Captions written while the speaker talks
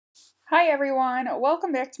Hi everyone,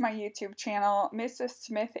 welcome back to my YouTube channel, Mrs.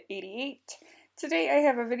 Smith 88. Today I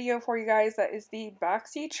have a video for you guys that is the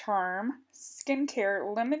BoxyCharm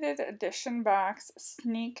Skincare Limited Edition Box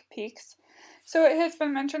Sneak Peeks. So it has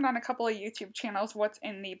been mentioned on a couple of YouTube channels what's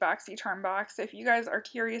in the BoxyCharm box. If you guys are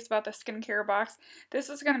curious about the skincare box, this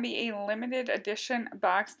is going to be a limited edition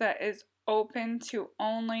box that is open to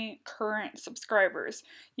only current subscribers.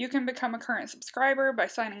 You can become a current subscriber by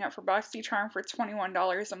signing up for BoxyCharm for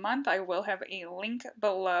 $21 a month. I will have a link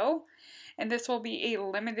below. And this will be a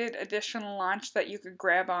limited edition launch that you could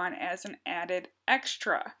grab on as an added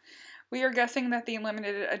extra. We are guessing that the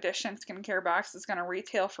limited edition skincare box is going to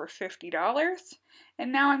retail for $50.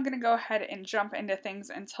 And now I'm going to go ahead and jump into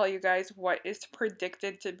things and tell you guys what is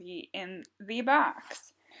predicted to be in the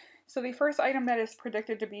box. So the first item that is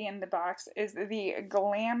predicted to be in the box is the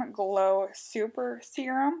Glam Glow Super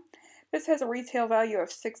Serum. This has a retail value of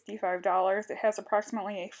 $65. It has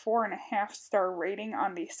approximately a 4.5-star rating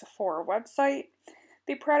on the Sephora website.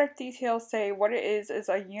 The product details say what it is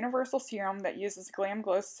a universal serum that uses Glam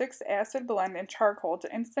Glow's 6-acid blend and charcoal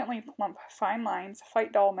to instantly plump fine lines,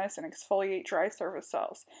 fight dullness, and exfoliate dry surface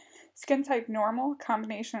cells. Skin type normal,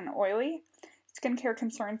 combination and oily. Skincare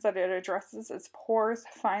concerns that it addresses is pores,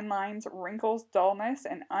 fine lines, wrinkles, dullness,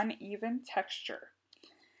 and uneven texture.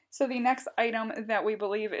 So the next item that we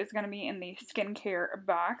believe is going to be in the skincare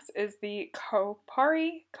box is the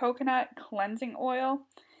Kopari Coconut Cleansing Oil.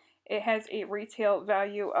 It has a retail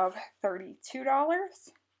value of $32.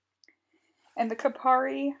 And the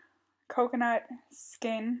Kopari Coconut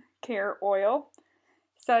Skin Care Oil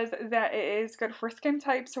says that it is good for skin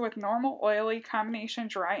types with normal, oily, combination,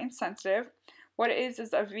 dry, and sensitive. What it is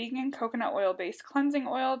a vegan coconut oil based cleansing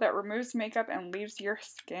oil that removes makeup and leaves your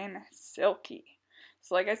skin silky.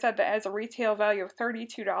 So like I said, that has a retail value of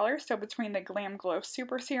 $32. So between the Glam Glow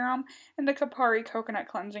Super Serum and the Kopari Coconut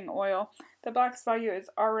Cleansing Oil, the box value is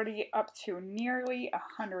already up to nearly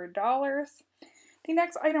 $100. The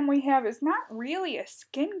next item we have is not really a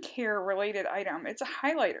skincare related item. It's a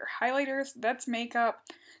highlighter. Highlighters, that's makeup.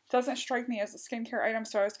 Doesn't strike me as a skincare item,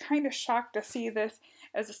 so I was kind of shocked to see this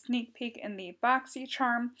as a sneak peek in the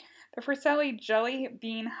BoxyCharm. The Fratelli Jelly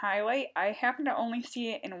Bean Highlight, I happen to only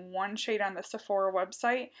see it in one shade on the Sephora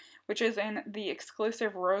website, which is in the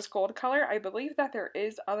exclusive rose gold color. I believe that there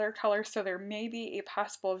is other colors, so there may be a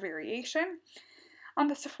possible variation. On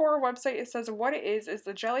the Sephora website, it says what it is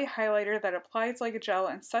the jelly highlighter that applies like a gel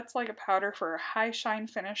and sets like a powder for a high shine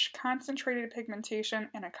finish, concentrated pigmentation,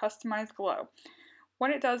 and a customized glow.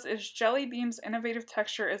 What it does is Jelly Beam's innovative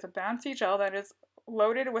texture is a bouncy gel that is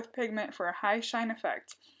loaded with pigment for a high shine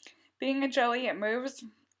effect. Being a jelly, it moves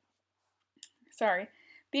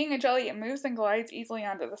and glides easily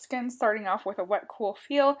onto the skin, starting off with a wet, cool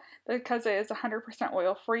feel. Because it is 100%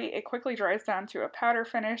 oil-free, it quickly dries down to a powder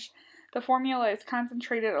finish. The formula is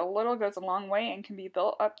concentrated a little, goes a long way, and can be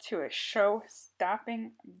built up to a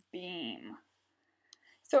show-stopping beam.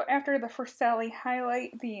 So after the Fratelli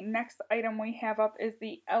highlight, the next item we have up is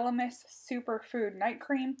the Elemis Superfood Night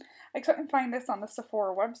Cream. I couldn't find this on the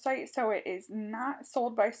Sephora website, so it is not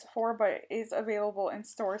sold by Sephora, but it is available in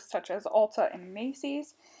stores such as Ulta and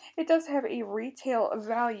Macy's. It does have a retail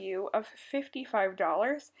value of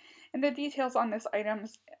 $55, and the details on this item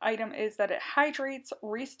is that it hydrates,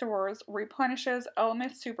 restores, replenishes.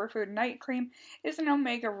 Elemis Superfood Night Cream is an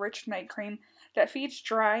omega-rich night cream that feeds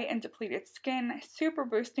dry and depleted skin, super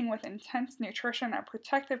boosting with intense nutrition, a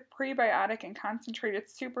protective prebiotic and concentrated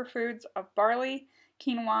superfoods of barley,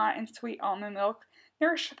 quinoa, and sweet almond milk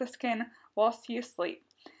nourish the skin whilst you sleep.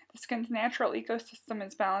 The skin's natural ecosystem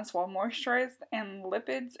is balanced while moisturized, and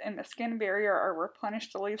lipids in the skin barrier are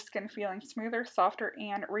replenished to leave skin feeling smoother, softer,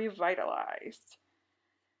 and revitalized.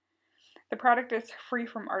 The product is free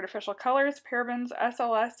from artificial colors, parabens,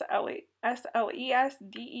 SLES,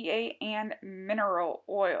 DEA, and mineral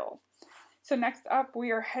oil. So next up,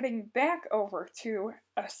 we are heading back over to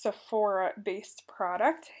a Sephora-based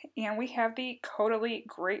product, and we have the Caudalie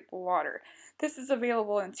Grape Water. This is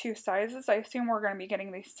available in two sizes. I assume we're going to be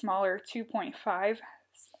getting the smaller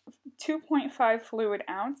 2.5 fluid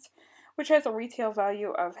ounce, which has a retail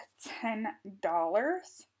value of $10.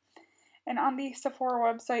 And on the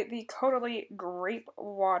Sephora website, the Caudalie Grape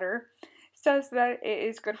Water says that it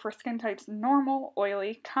is good for skin types normal,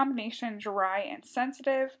 oily, combination, dry, and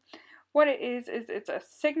sensitive. What it is it's a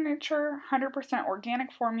signature 100%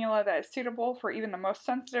 organic formula that is suitable for even the most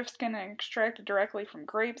sensitive skin and extracted directly from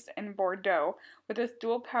grapes in Bordeaux, with this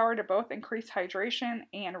dual power to both increase hydration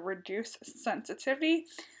and reduce sensitivity.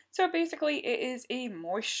 So basically, it is a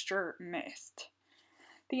moisture mist.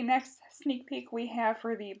 The next sneak peek we have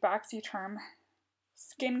for the BoxyCharm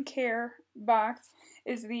skincare box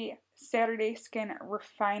is the Saturday Skin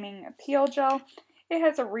Refining Peel Gel. It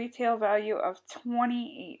has a retail value of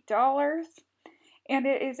 $28, and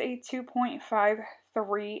it is a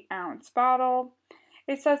 2.53 ounce bottle.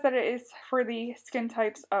 It says that it is for the skin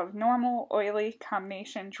types of normal, oily,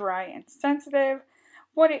 combination, dry, and sensitive.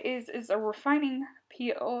 What it is a refining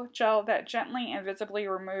peel gel that gently and visibly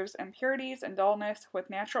removes impurities and dullness with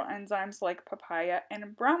natural enzymes like papaya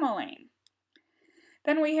and bromelain.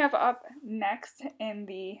 Then we have up next in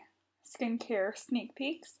the skincare sneak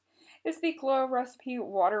peeks is the Glow Recipe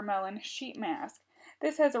Watermelon Sheet Mask.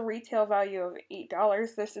 This has a retail value of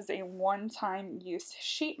 $8. This is a one-time use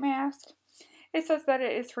sheet mask. It says that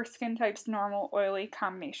it is for skin types normal, oily,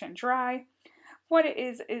 combination, dry. What it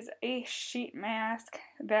is a sheet mask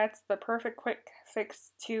that's the perfect quick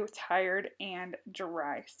fix to tired and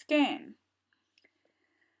dry skin.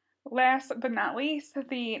 Last but not least,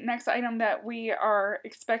 the next item that we are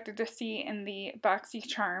expected to see in the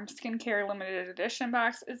BoxyCharm Skincare Limited Edition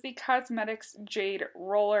box is the Cosmetics Jade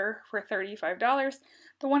Roller for $35.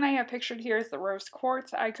 The one I have pictured here is the Rose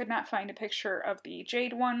Quartz. I could not find a picture of the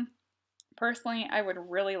Jade one. Personally, I would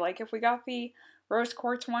really like if we got the Rose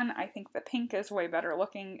Quartz one. I think the pink is way better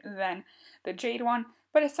looking than the Jade one,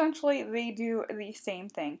 but essentially they do the same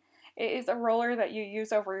thing. It is a roller that you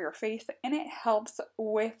use over your face, and it helps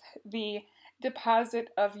with the deposit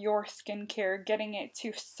of your skincare, getting it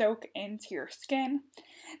to soak into your skin.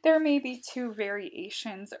 There may be two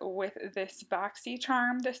variations with this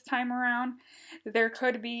BoxyCharm this time around. There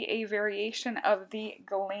could be a variation of the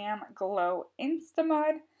Glam Glow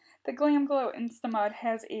Instamud. The Glam Glow Instamud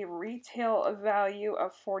has a retail value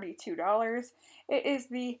of $42. It is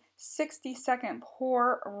the 60-second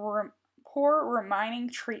pore reminding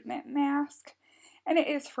treatment mask, and it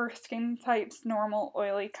is for skin types normal,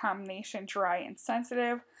 oily, combination, dry, and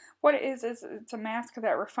sensitive. What it is it's a mask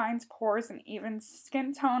that refines pores and evens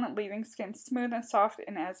skin tone, leaving skin smooth and soft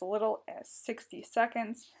in as little as 60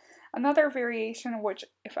 seconds. Another variation, which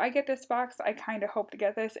if I get this box, I kind of hope to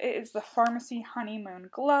get this, it is the Pharmacy Honeymoon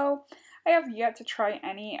Glow. I have yet to try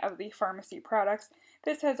any of the Pharmacy products.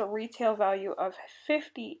 This has a retail value of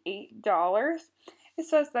 $58. It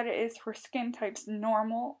says that it is for skin types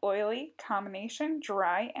normal, oily, combination,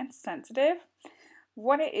 dry, and sensitive.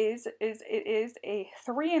 What it is a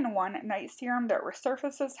 3-in-1 night serum that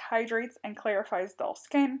resurfaces, hydrates, and clarifies dull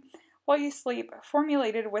skin while you sleep,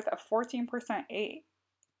 formulated with a 14%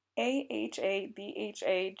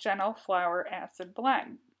 AHA/BHA gentle flower acid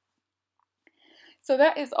blend. So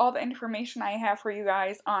that is all the information I have for you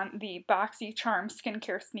guys on the BoxyCharm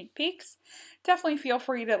Skincare Sneak Peeks. Definitely feel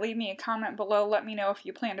free to leave me a comment below. Let me know if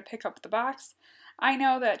you plan to pick up the box. I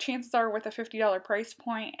know that chances are with a $50 price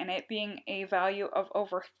point and it being a value of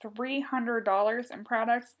over $300 in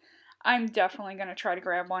products, I'm definitely going to try to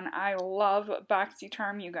grab one. I love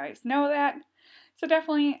BoxyCharm, you guys know that. So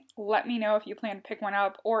definitely let me know if you plan to pick one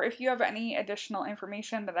up, or if you have any additional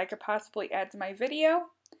information that I could possibly add to my video.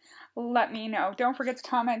 Let me know. Don't forget to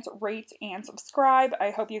comment, rate, and subscribe.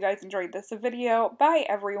 I hope you guys enjoyed this video. Bye,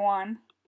 everyone.